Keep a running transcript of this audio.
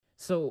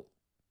So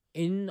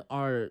in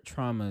our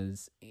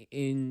traumas,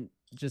 in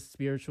just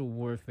spiritual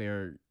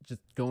warfare,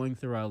 just going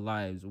through our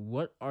lives,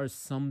 what are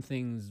some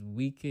things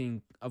we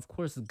can, of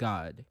course,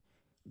 God,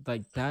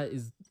 like that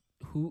is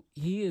who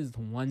he is,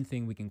 one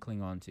thing we can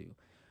cling on to.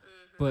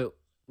 But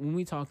when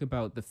we talk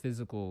about the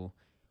physical,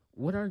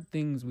 what are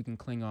things we can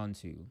cling on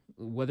to?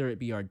 Whether it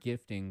be our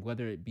gifting,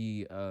 whether it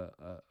be a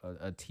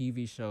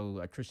TV show,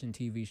 a Christian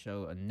TV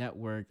show, a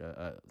network,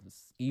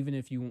 even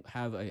if you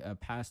have a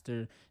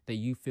pastor that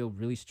you feel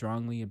really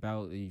strongly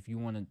about, if you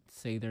want to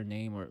say their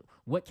name, or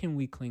what can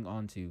we cling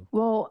on to?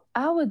 Well,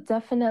 I would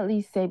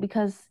definitely say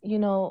because,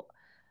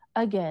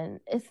 again,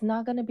 it's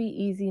not going to be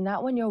easy,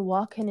 not when you're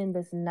walking in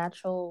this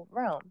natural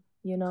realm.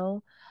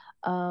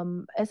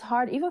 It's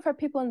hard, even for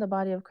people in the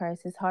body of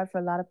Christ, it's hard for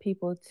a lot of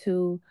people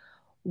to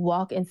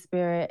walk in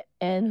spirit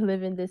and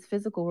live in this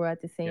physical world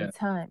at the same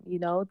time.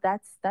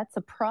 That's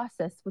a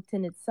process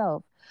within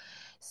itself.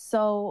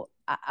 So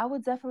I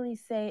would definitely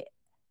say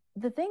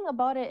the thing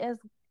about it is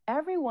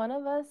every one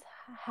of us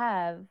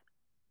have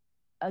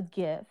a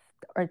gift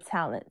or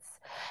talents.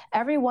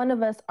 Every one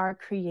of us are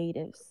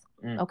creatives.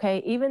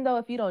 Okay. Even though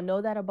if you don't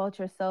know that about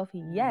yourself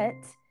yet,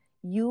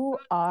 you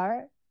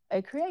are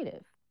a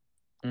creative.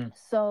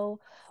 So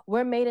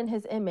we're made in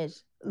his image.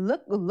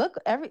 Look,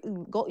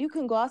 you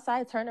can go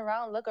outside, turn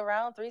around, look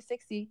around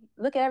 360,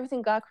 look at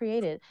everything God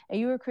created, and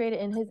you were created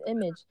in his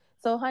image.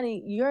 So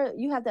honey,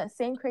 you have that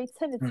same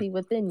creativity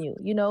within you.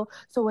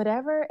 So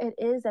whatever it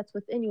is that's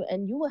within you,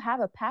 and you will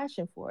have a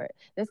passion for it.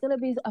 There's going to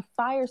be a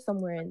fire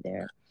somewhere in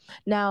there.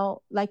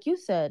 Now, like you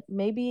said,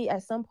 maybe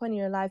at some point in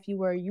your life you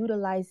were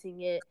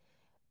utilizing it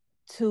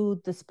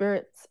to the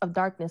spirits of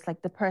darkness,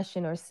 like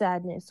depression or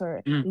sadness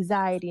or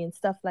anxiety and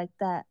stuff like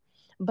that.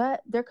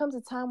 But there comes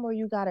a time where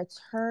you got to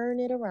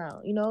turn it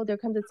around. There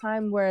comes a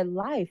time where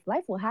life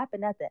will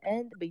happen at the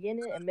end,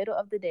 beginning, and middle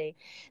of the day.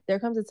 There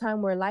comes a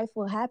time where life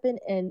will happen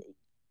and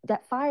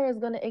that fire is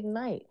going to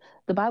ignite.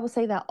 The Bible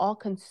say that all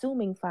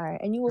consuming fire,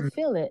 and you will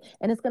feel it,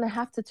 and it's going to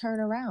have to turn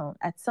around.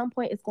 At some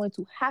point, it's going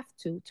to have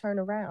to turn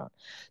around.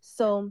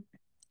 So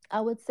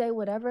I would say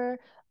whatever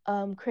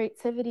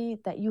creativity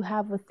that you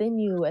have within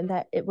you, and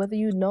that whether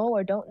you know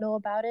or don't know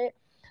about it,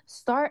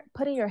 start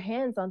putting your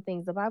hands on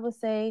things. The Bible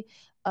say,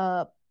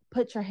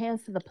 put your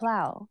hands to the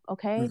plow.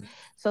 Okay.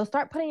 So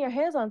start putting your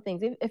hands on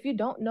things. If you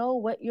don't know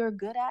what you're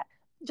good at,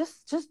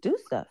 just do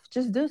stuff.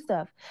 Just do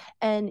stuff.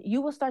 And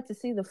you will start to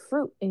see the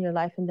fruit in your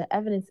life and the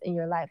evidence in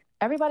your life.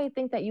 Everybody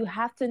think that you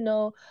have to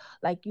know,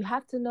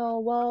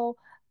 well,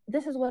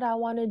 this is what I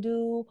want to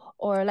do.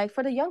 Or like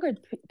for the younger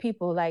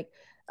people, like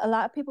a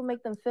lot of people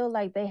make them feel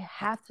like they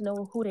have to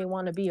know who they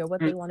want to be or what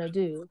they want to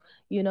do.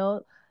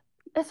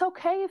 It's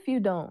okay if you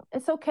don't.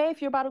 It's okay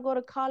if you're about to go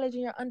to college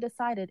and you're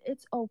undecided.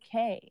 It's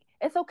okay.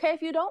 It's okay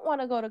if you don't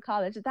want to go to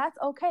college. That's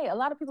okay. A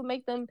lot of people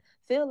make them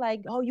feel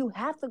like, oh, you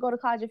have to go to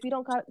college. If you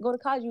don't go to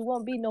college, you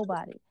won't be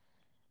nobody.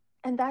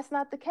 And that's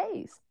not the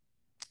case.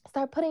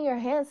 Start putting your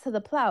hands to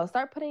the plow.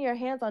 Start putting your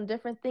hands on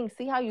different things.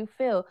 See how you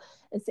feel.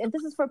 And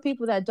this is for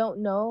people that don't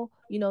know,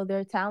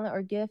 their talent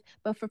or gift.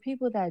 But for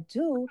people that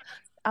do,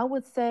 I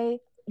would say,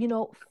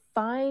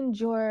 find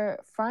your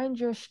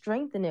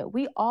strength in it.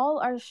 We all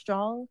are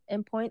strong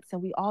in points and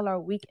we all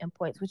are weak in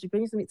points, which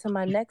brings me to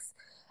my next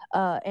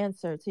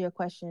answer to your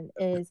question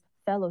is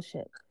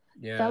fellowship.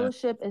 Yeah.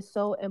 Fellowship is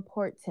so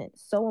important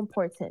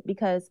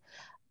because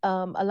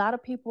a lot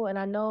of people, and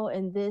I know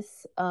in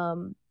this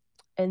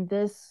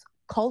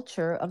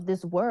culture of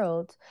this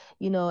world,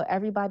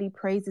 everybody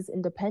praises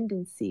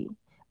independency,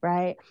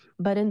 right?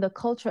 But in the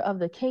culture of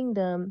the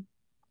kingdom,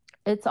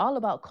 it's all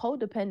about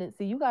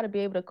codependency. You got to be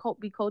able to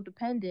be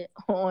codependent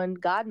on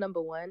God,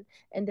 number one,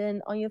 and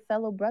then on your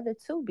fellow brother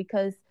too,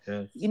 because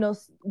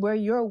where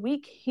you're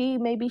weak, he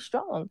may be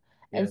strong.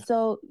 Yes. And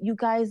so you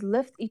guys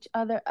lift each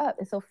other up.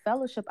 And so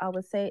fellowship, I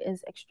would say,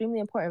 is extremely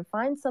important.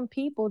 Find some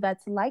people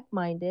that's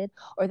like-minded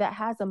or that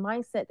has a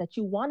mindset that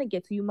you want to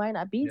get to. You might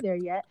not be there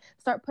yet.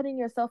 Start putting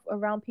yourself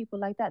around people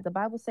like that. The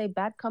Bible say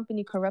bad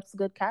company corrupts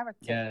good character.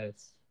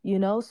 Yes.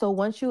 So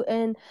once you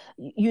in,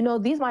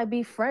 these might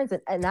be friends.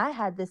 And I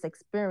had this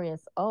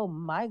experience. Oh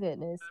my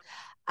goodness.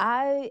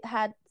 I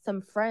had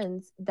some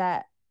friends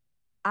that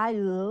I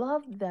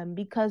loved them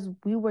because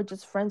we were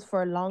just friends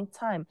for a long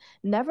time.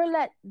 Never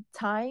let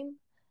time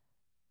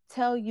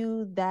tell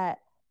you that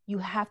you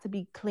have to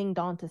be clinged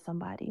on to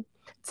somebody.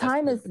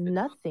 Time is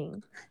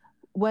nothing.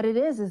 What it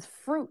is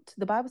fruit.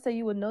 The Bible says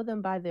you would know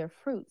them by their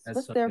fruits.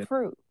 What's their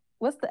fruit?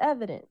 What's the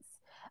evidence?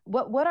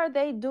 What are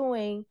they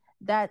doing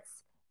that's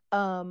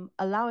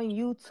allowing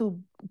you to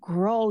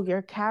grow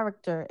your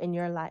character in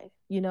your life,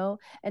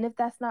 And if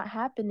that's not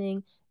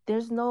happening,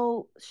 there's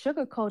no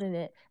sugarcoating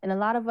it. And a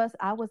lot of us,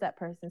 I was that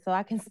person, so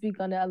I can speak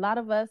on it. A lot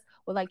of us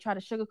will try to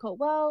sugarcoat,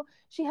 well,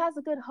 she has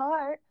a good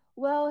heart.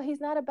 Well,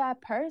 he's not a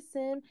bad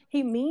person.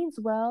 He means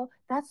well.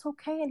 That's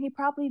okay. And he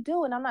probably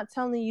do. And I'm not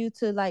telling you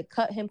to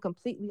cut him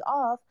completely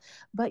off,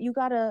 but you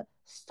got to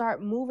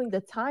start moving the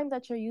time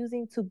that you're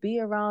using to be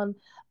around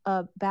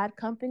bad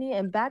company.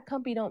 And bad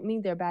company don't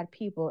mean they're bad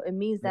people. It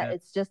means that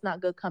it's just not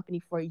good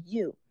company for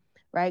you,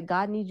 right?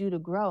 God needs you to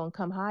grow and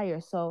come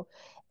higher. So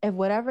if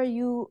whatever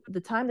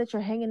the time that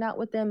you're hanging out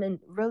with them and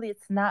really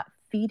it's not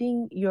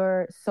feeding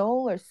your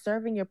soul or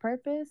serving your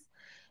purpose,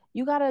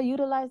 you got to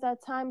utilize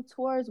that time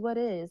towards what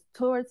is,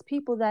 towards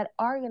people that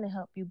are going to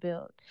help you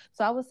build.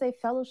 So I would say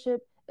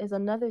fellowship is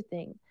another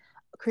thing.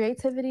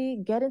 Creativity,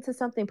 get into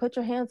something, put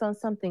your hands on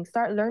something,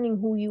 start learning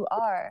who you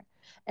are,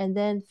 and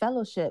then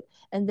fellowship.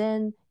 And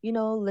then,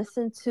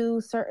 listen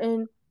to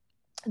certain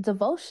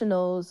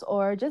devotionals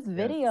or just Yes.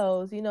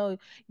 videos.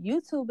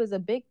 YouTube is a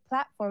big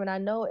platform, and I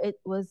know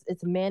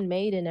it's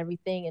man-made and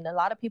everything, and a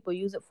lot of people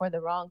use it for the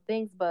wrong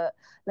things. But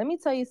let me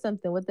tell you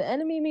something, what the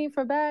enemy mean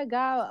for bad,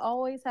 God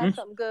always has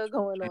something good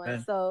going on.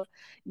 Amen. So,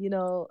 you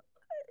know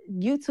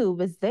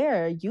YouTube is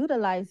there,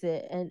 utilize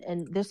it,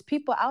 and there's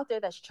people out there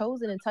that's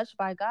chosen and touched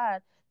by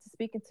God to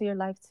speak into your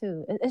life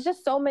too. It's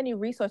just so many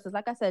resources.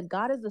 Like I said,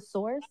 God is the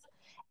source,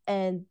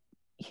 and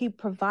he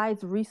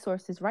provides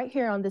resources right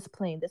here on this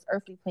plane, this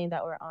earthly plane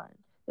that we're on.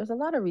 There's a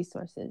lot of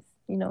resources.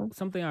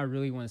 Something I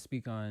really want to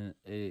speak on,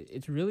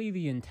 it's really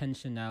the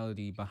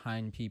intentionality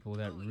behind people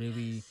that Oh,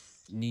 really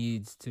yes.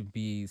 needs to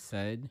be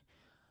said.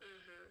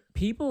 Mm-hmm.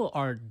 People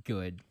are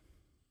good.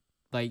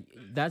 Like,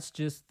 that's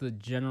just the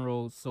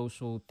general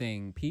social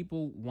thing.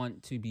 People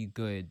want to be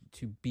good,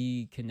 to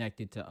be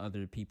connected to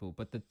other people.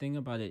 But the thing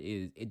about it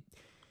is,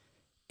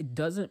 it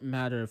doesn't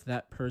matter if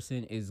that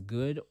person is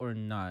good or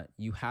not.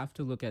 You have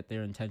to look at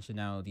their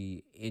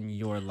intentionality in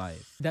your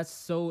life. That's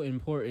so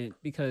important,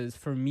 because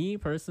for me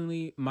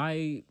personally,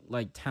 my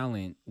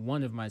talent,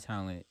 one of my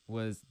talent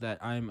was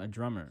that I'm a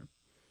drummer,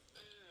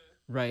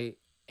 right?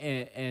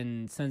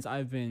 And since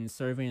I've been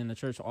serving in the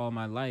church all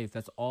my life,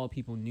 that's all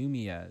people knew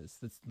me as.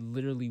 That's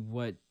literally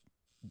what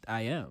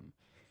I am.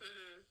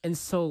 And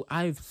so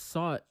I've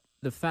sought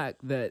the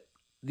fact that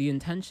the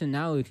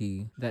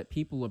intentionality that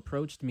people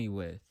approached me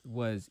with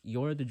was,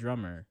 you're the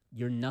drummer,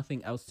 you're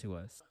nothing else to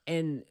us.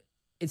 And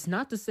it's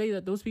not to say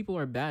that those people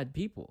are bad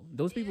people.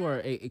 Those people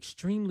are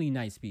extremely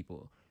nice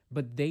people,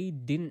 but they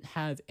didn't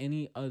have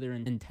any other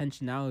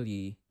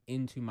intentionality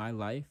into my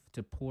life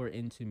to pour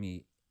into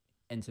me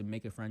and to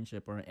make a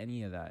friendship or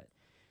any of that.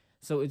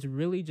 So it's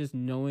really just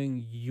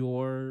knowing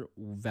your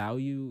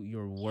value,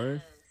 your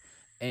worth,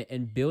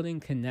 and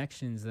building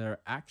connections that are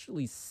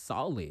actually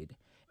solid.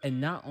 And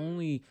not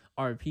only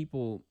are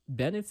people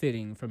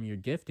benefiting from your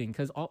gifting,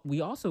 because we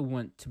also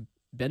want to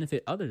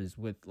benefit others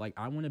with,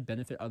 I want to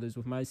benefit others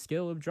with my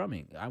skill of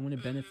drumming. I want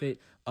to benefit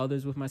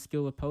others with my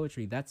skill of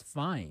poetry. That's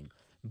fine.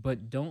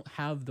 But don't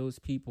have those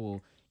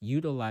people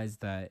utilize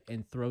that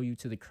and throw you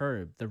to the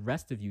curb, the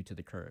rest of you to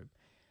the curb.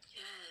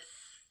 Yes,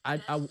 I,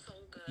 that's I, so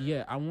good.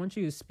 yeah, I want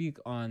you to speak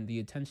on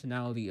the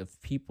intentionality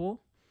of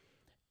people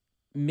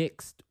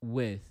mixed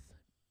with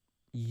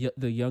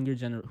the younger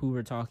generation who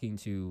we're talking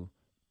to,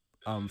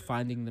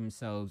 finding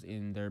themselves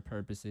in their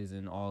purposes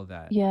and all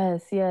that.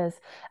 Yes, yes.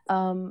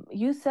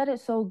 You said it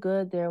so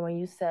good there when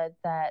you said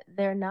that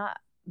they're not,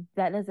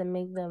 that doesn't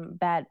make them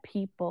bad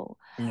people.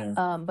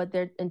 Yeah. But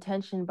their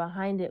intention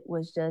behind it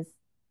was just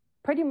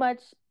pretty much,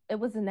 it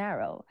was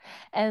narrow.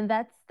 And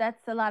that's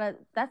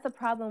a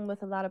problem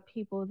with a lot of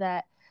people,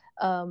 that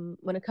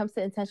when it comes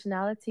to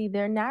intentionality,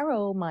 they're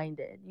narrow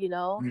minded.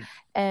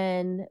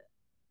 And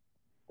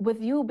with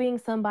you being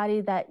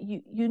somebody that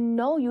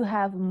you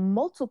have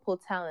multiple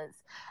talents.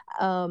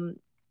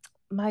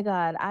 My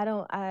God,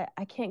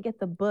 I can't get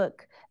the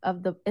book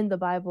of the in the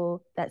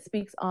Bible that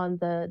speaks on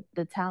the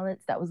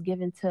talents that was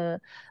given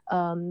to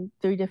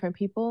three different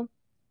people.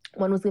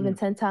 One was given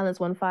 10 talents,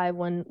 one five,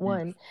 one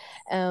one.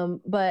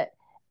 But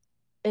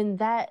in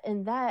that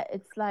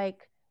it's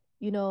like,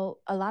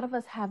 a lot of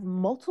us have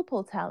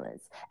multiple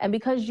talents, and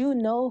because you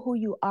know who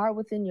you are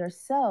within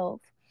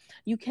yourself,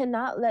 you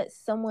cannot let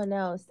someone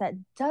else that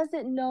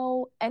doesn't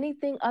know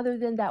anything other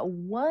than that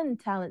one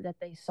talent that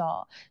they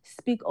saw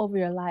speak over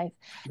your life.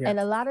 Yeah. And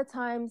a lot of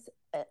times,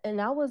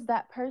 and I was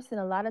that person,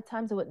 a lot of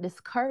times it would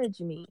discourage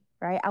me,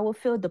 right? I would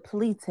feel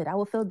depleted, I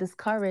would feel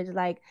discouraged,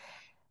 like,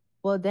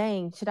 well,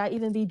 dang, should I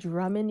even be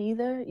drumming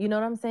either? You know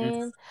what I'm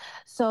saying?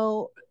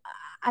 So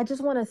I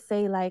just want to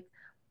say, like,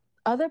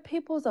 other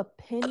people's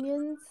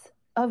opinions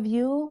of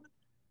you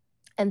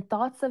and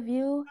thoughts of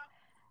you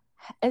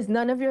is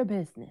none of your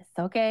business,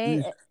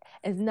 okay?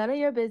 It's none of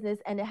your business,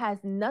 and it has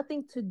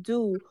nothing to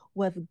do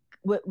with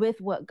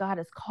what God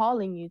is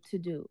calling you to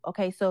do.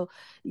 Okay, so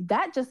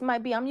that just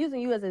might be, I'm using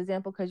you as an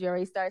example because you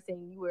already started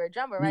saying you were a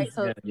drummer, right?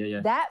 So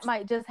Yeah. that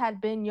might just have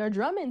been your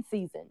drumming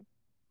season.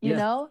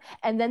 Yeah.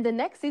 And then the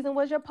next season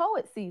was your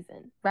poet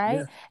season,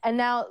 right? And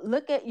now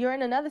look at, you're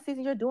in another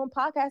season, you're doing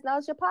podcasts, now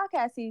it's your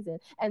podcast season.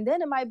 And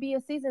then it might be a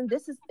season,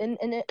 and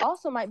it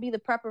also might be the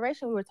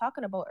preparation we were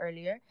talking about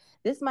earlier.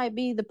 This might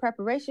be the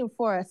preparation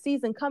for a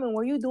season coming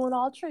where you're doing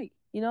all three.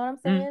 You know what I'm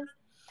saying?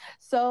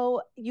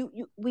 So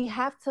we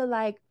have to,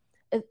 like,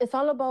 it's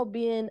all about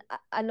being,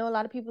 I know a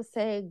lot of people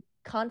say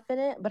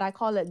confident, but I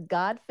call it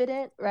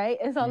Godfident, right?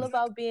 It's all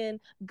about being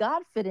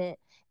Godfident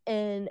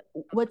in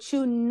what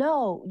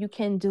you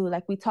can do.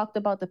 Like we talked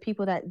about the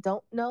people that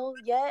don't know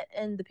yet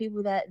and the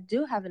people that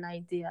do have an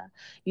idea.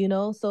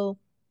 So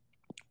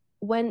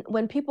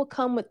when people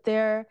come with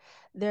their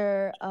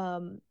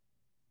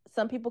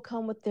some people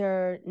come with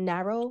their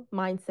narrow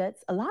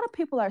mindsets. A lot of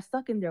people are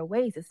stuck in their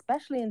ways,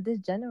 especially in this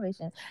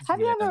generation. Have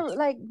you Yeah. ever,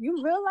 like,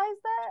 you realize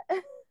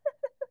that?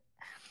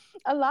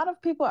 A lot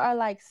of people are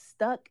like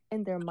stuck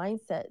in their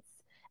mindsets,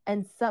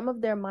 and some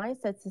of their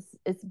mindsets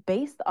is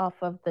based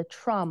off of the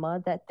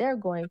trauma that they're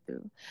going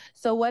through.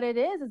 So what it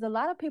is a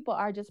lot of people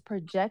are just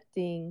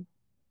projecting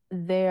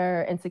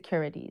their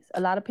insecurities.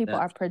 A lot of people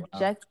are That's wow.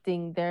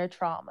 projecting their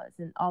traumas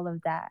and all of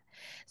that.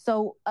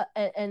 So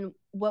and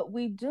what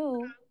we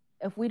do,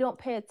 if we don't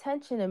pay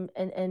attention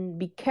and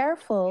be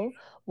careful,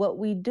 what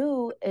we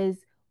do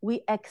is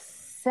we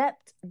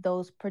accept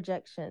those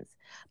projections.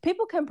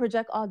 People can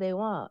project all they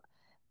want.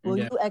 Will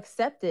Yeah. you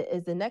accept it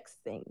is the next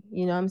thing.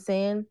 You know what I'm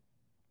saying?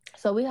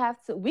 So we have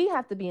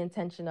to be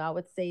intentional, I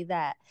would say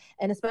that.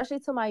 And especially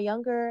to my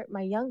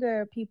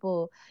younger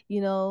people,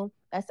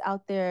 that's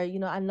out there.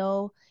 I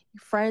know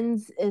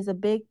friends is a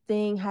big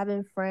thing,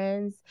 having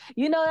friends.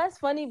 That's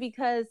funny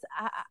because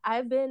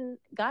I've been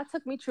God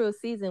took me through a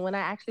season when I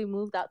actually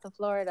moved out to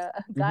Florida.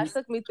 God Mhm.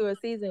 took me through a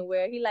season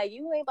where he like,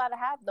 you ain't about to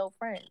have no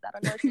friends. I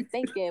don't know what you're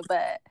thinking,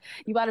 but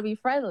you about to be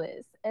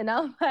friendless. And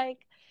I'm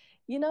like,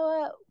 you know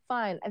what,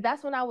 fine. And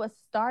that's when I was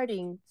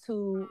starting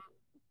to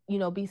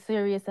be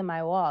serious in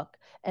my walk.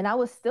 And I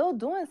was still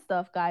doing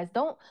stuff, guys.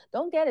 Don't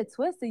get it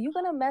twisted. You're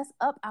gonna mess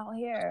up out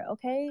here,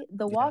 okay?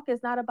 The Yeah. walk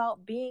is not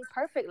about being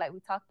perfect, like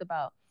we talked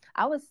about.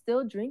 I was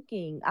still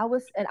drinking. I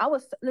was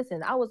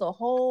a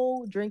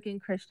whole drinking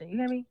Christian. You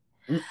hear me?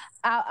 Mm.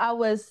 I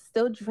was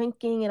still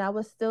drinking, and I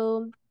was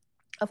still,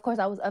 of course,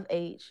 I was of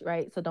age,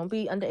 right? So don't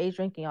be underage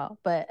drinking, y'all.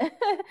 But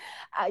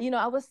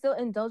I was still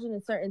indulging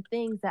in certain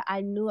things that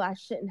I knew I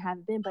shouldn't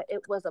have been, but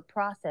it was a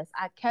process.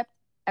 I kept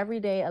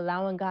every day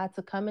allowing God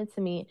to come into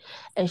me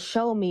and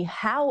show me,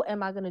 how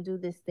am I going to do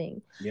this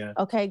thing? Yeah.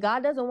 Okay,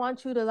 God doesn't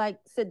want you to like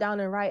sit down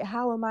and write,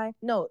 how am I?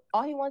 No,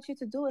 all he wants you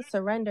to do is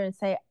surrender and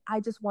say, I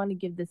just want to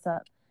give this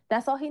up.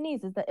 That's all he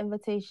needs, is the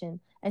invitation,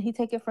 and he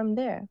take it from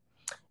there.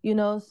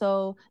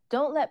 So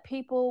don't let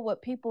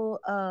what people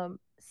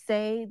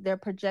say, their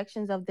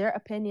projections of their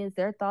opinions,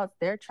 their thoughts,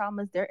 their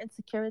traumas, their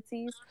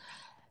insecurities.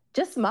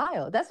 Just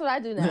smile. That's what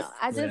I do now.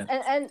 I just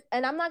Yeah.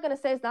 and I'm not gonna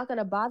say it's not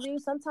gonna bother you.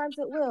 Sometimes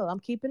it will.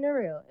 I'm keeping it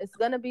real. It's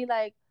gonna be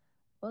like,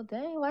 well,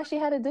 dang, why she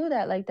had to do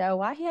that like that?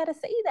 Why he had to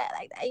say that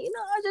like that? I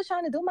was just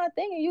trying to do my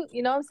thing, and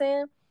you know what I'm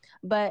saying?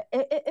 But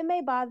it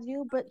may bother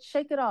you, but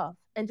shake it off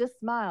and just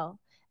smile.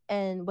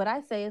 And what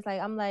I say is like,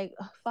 I'm like,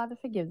 "Oh, Father,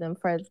 forgive them,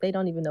 for they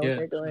don't even know what Yeah.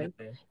 they're doing."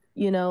 Yeah.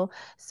 you know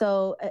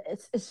so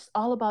it's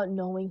all about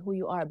knowing who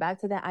you are. Back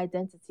to that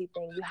identity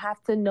thing, you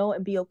have to know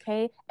and be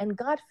okay and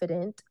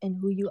confident in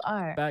who you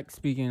are. Back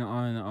speaking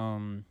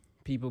on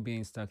people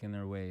being stuck in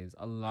their ways.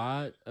 A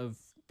lot of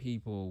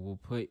people will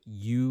put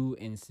you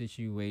in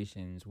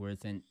situations where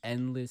it's an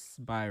endless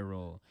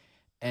spiral,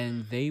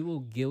 and they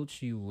will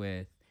guilt you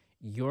with,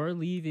 you're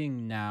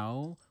leaving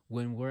now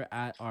when we're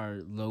at our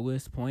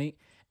lowest point.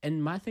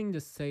 And my thing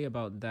to say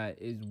about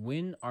that is,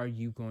 when are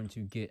you going to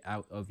get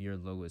out of your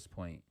lowest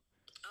point?